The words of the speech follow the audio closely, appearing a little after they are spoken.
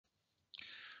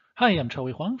Hi, I'm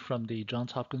Chao-Wei Hwang from the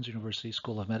Johns Hopkins University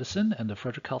School of Medicine and the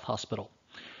Frederick Health Hospital.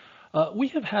 We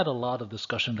have had a lot of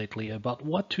discussion lately about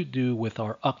what to do with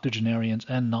our octogenarians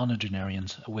and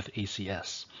nonagenarians with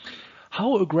ACS.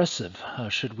 How aggressive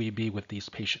should we be with these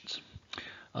patients?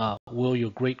 Will your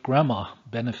great-grandma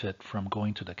benefit from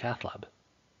going to the cath lab?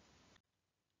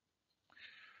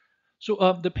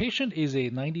 So the patient is a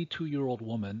 92-year-old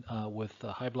woman with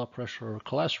high blood pressure,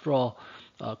 cholesterol,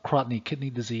 chronic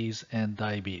kidney disease, and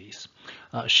diabetes.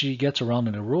 She gets around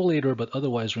in a rollator, but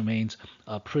otherwise remains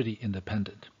pretty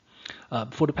independent.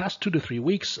 For the past 2 to 3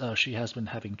 weeks, she has been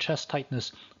having chest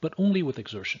tightness, but only with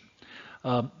exertion.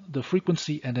 The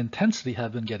frequency and intensity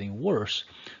have been getting worse,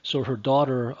 so her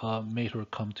daughter made her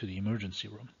come to the emergency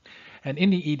room. And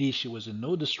in the ED, she was in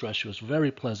no distress. She was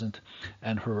very pleasant,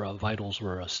 and her vitals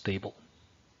were stable.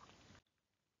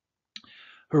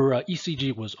 Her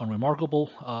ECG was unremarkable.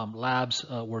 Labs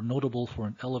were notable for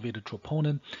an elevated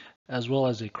troponin, as well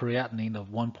as a creatinine of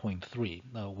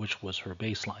 1.3, which was her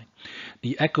baseline.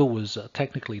 The echo was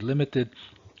technically limited,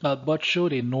 but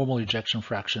showed a normal ejection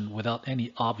fraction without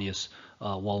any obvious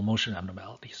wall motion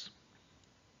abnormalities.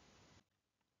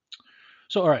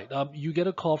 So, all right, you get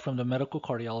a call from the medical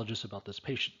cardiologist about this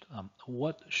patient.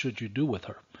 What should you do with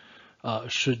her?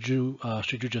 Should you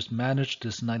just manage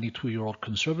this 92-year-old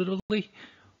conservatively,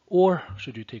 or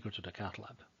should you take her to the cath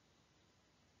lab?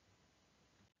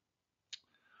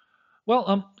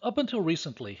 Well, up until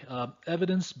recently,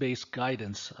 evidence-based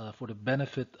guidance for the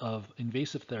benefit of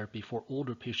invasive therapy for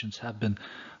older patients have been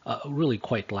really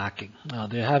quite lacking.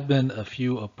 There have been a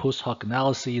few post hoc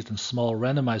analyses and small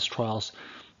randomized trials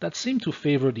that seem to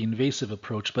favor the invasive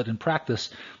approach, but in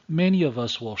practice, many of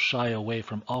us will shy away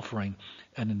from offering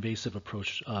an invasive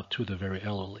approach to the very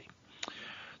elderly.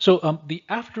 So the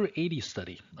After 80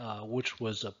 study, which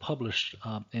was published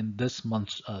in this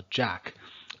month's JACC,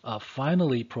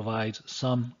 finally provides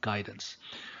some guidance.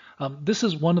 This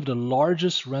is one of the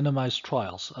largest randomized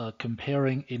trials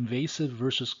comparing invasive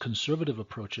versus conservative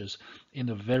approaches in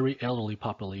a very elderly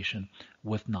population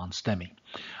with non-STEMI.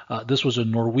 This was a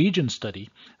Norwegian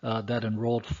study that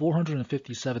enrolled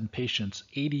 457 patients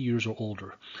 80 years or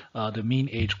older. The mean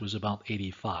age was about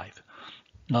 85.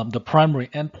 The primary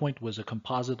endpoint was a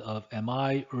composite of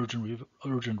MI, urgent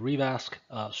revasc,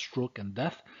 stroke, and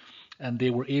death, and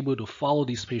they were able to follow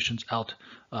these patients out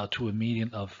to a median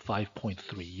of 5.3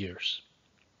 years.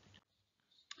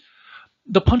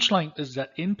 The punchline is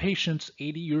that in patients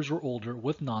 80 years or older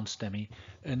with non-STEMI,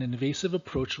 an invasive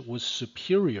approach was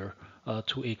superior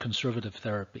to a conservative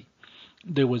therapy.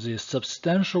 There was a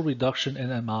substantial reduction in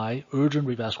MI, urgent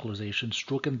revascularization,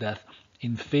 stroke, and death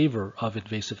in favor of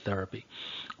invasive therapy.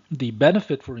 The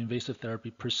benefit for invasive therapy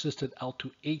persisted out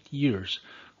to 8 years,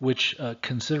 which,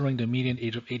 considering the median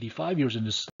age of 85 years in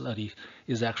this study,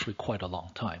 is actually quite a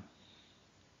long time.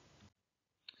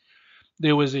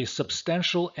 There was a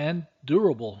substantial and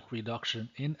durable reduction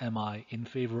in MI in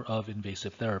favor of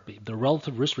invasive therapy. The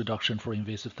relative risk reduction for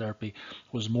invasive therapy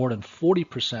was more than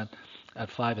 40% at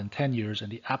 5 and 10 years,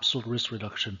 and the absolute risk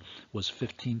reduction was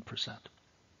 15%.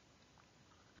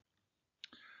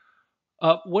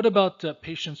 What about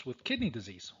patients with kidney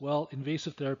disease? Well,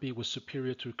 invasive therapy was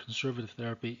superior to conservative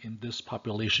therapy in this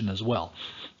population as well.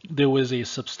 There was a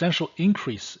substantial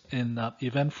increase in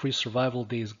event-free survival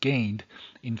days gained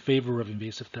in favor of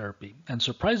invasive therapy. And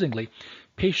surprisingly,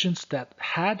 patients that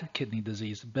had kidney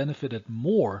disease benefited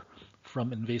more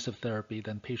from invasive therapy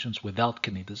than patients without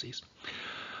kidney disease.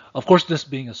 Of course, this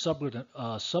being a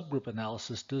subgroup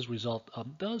analysis, this result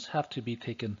does have to be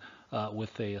taken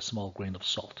with a small grain of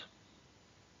salt.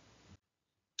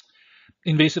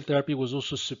 Invasive therapy was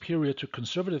also superior to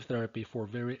conservative therapy for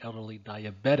very elderly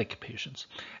diabetic patients.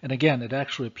 And again, it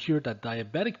actually appeared that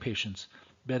diabetic patients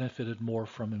benefited more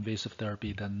from invasive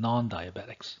therapy than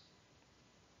non-diabetics.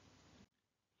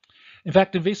 In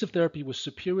fact, invasive therapy was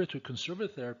superior to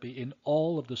conservative therapy in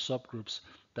all of the subgroups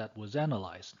that was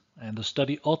analyzed. And the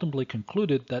study ultimately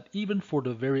concluded that even for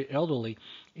the very elderly,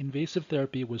 invasive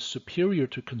therapy was superior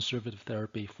to conservative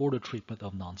therapy for the treatment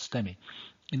of non-STEMI.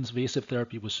 Invasive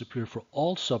therapy was superior for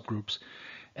all subgroups,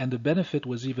 and the benefit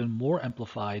was even more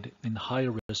amplified in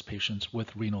higher risk patients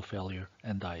with renal failure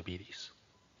and diabetes.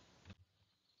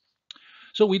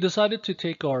 So we decided to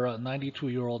take our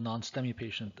 92-year-old non-STEMI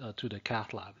patient to the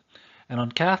cath lab. And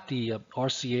on cath, the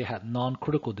RCA had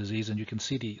non-critical disease, and you can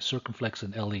see the circumflex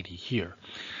and LAD here.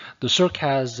 The circ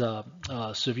has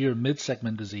severe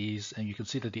mid-segment disease, and you can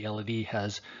see that the LAD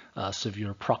has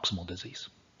severe proximal disease.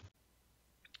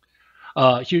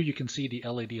 Here you can see the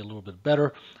LAD a little bit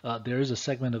better. There is a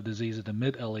segment of disease in the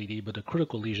mid-LAD, but the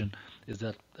critical lesion is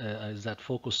that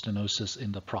focal stenosis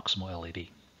in the proximal LAD.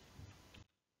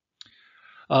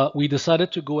 We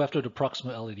decided to go after the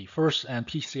proximal LED first, and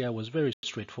PCI was very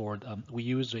straightforward. We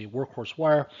used a workhorse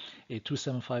wire, a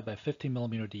 275 by 50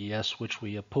 millimeter DES, which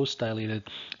we post-dilated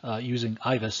using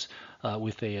IVUS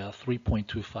with a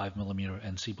 3.25 millimeter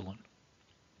NC balloon.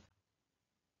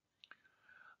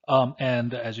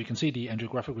 And as you can see, the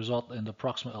angiographic result in the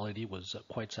proximal LED was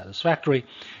quite satisfactory.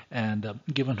 And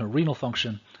given her renal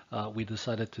function, we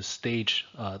decided to stage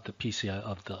the PCI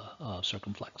of the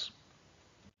circumflex.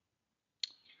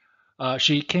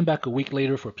 She came back a week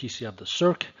later for PCI of the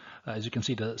circ. As you can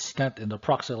see, the stent in the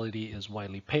proximal LED is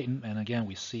widely patent. And again,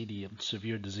 we see the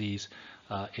severe disease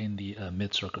in the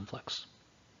mid-circumflex.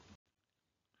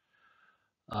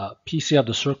 PCI of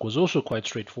the circ was also quite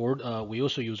straightforward. We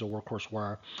also used a workhorse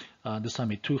wire, this time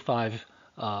a 2.5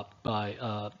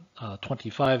 by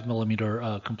 25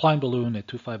 millimeter compliant balloon, a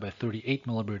 2.5 by 38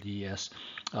 millimeter DES,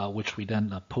 which we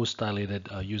then post-dilated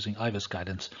using IVUS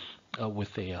guidance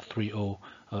with a 3.0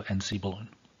 NC balloon.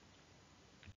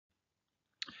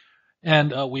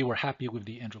 And we were happy with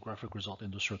the angiographic result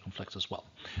in the circumflex as well.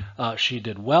 She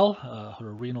did well.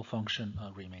 Her renal function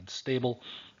remained stable,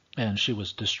 and she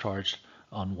was discharged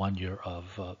on 1 year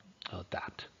of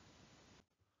that.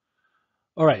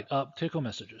 All right, take-home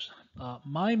messages.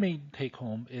 My main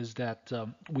take-home is that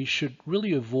we should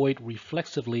really avoid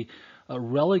reflexively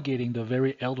relegating the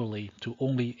very elderly to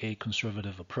only a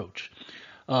conservative approach.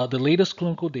 The latest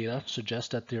clinical data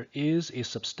suggests that there is a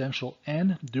substantial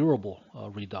and durable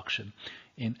reduction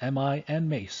in MI and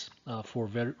MACE for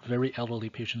very elderly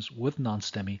patients with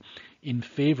non-STEMI in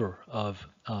favor of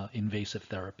invasive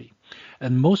therapy.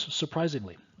 And most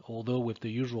surprisingly, although with the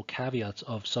usual caveats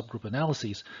of subgroup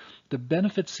analyses, the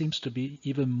benefit seems to be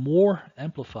even more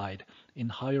amplified in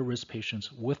higher risk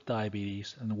patients with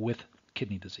diabetes and with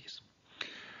kidney disease.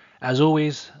 As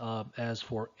always, as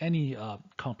for any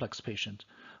complex patient,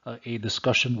 a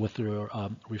discussion with your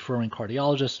referring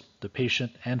cardiologist, the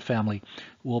patient, and family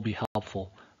will be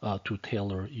helpful to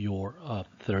tailor your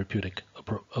therapeutic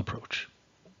approach.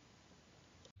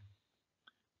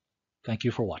 Thank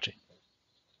you for watching.